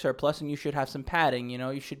caloric surplus and you should have some padding.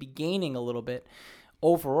 You should be gaining a little bit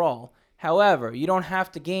overall. However, you don't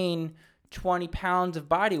have to gain 20 pounds of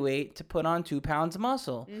body weight to put on 2 pounds of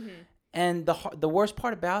muscle. Mm-hmm. And the worst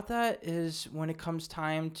part about that is when it comes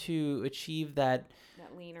time to achieve that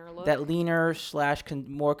leaner look, that leaner /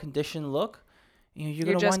 more conditioned look.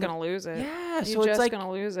 You're just going to lose it. Yeah, so it's like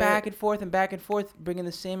back and forth, bringing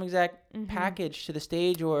the same exact package to the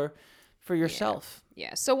stage or for yourself.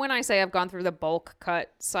 Yeah. So when I say I've gone through the bulk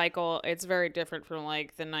cut cycle, it's very different from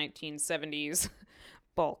like the 1970s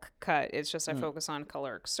bulk cut. It's just I focus on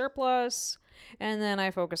caloric surplus, and then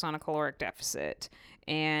I focus on a caloric deficit,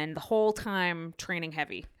 and the whole time training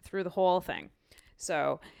heavy through the whole thing.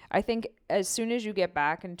 So I think as soon as you get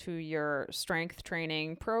back into your strength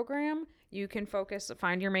training program, you can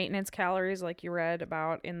find your maintenance calories like you read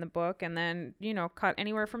about in the book, and then, cut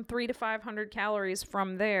anywhere from 300 to 500 calories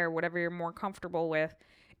from there, whatever you're more comfortable with,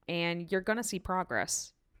 and you're going to see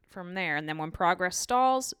progress from there. And then when progress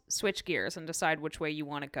stalls, switch gears and decide which way you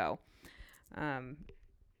want to go,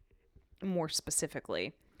 more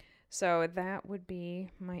specifically. So that would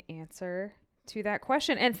be my answer to that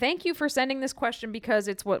question. And thank you for sending this question, because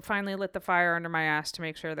it's what finally lit the fire under my ass to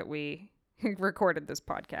make sure that we recorded this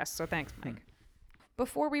podcast. So thanks, Mike.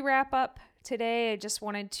 Before we wrap up today, I just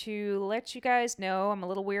wanted to let you guys know I'm a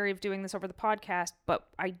little weary of doing this over the podcast, but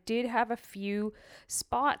I did have a few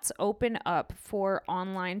spots open up for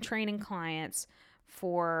online training clients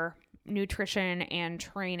for nutrition and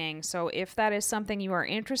training. So if that is something you are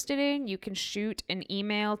interested in, you can shoot an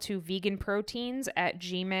email to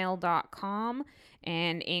veganproteins@gmail.com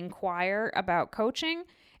and inquire about coaching,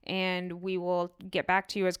 and we will get back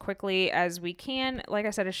to you as quickly as we can. Like I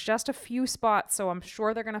said, it's just a few spots, so I'm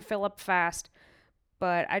sure they're going to fill up fast,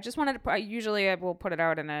 but I just wanted to usually I will put it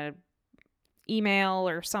out in a email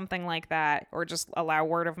or something like that, or just allow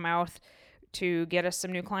word of mouth to get us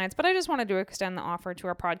some new clients. But I just wanted to extend the offer to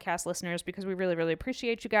our podcast listeners, because we really, really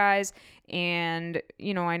appreciate you guys. And,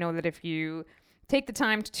 I know that if you take the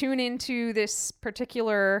time to tune into this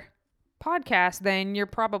particular podcast, then you're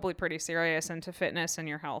probably pretty serious into fitness and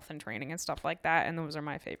your health and training and stuff like that. And those are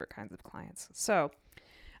my favorite kinds of clients. So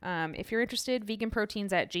if you're interested,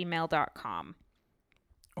 veganproteins@gmail.com.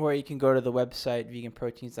 Or you can go to the website,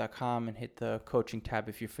 veganproteins.com, and hit the coaching tab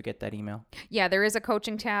if you forget that email. Yeah, there is a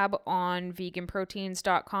coaching tab on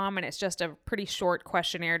veganproteins.com, and it's just a pretty short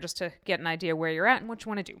questionnaire just to get an idea where you're at and what you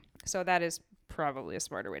want to do. So that is probably a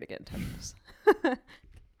smarter way to get in touch with us.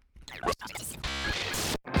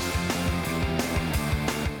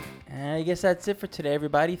 And I guess that's it for today,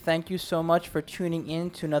 everybody. Thank you so much for tuning in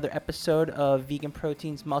to another episode of Vegan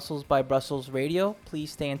Proteins Muscles by Brussels Radio.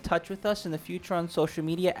 Please stay in touch with us in the future on social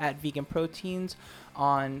media at Vegan Proteins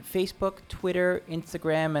on Facebook, Twitter,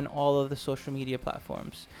 Instagram, and all of the social media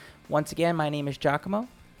platforms. Once again, my name is Giacomo.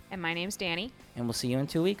 And my name's Danny. And we'll see you in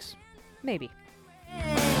 2 weeks. Maybe.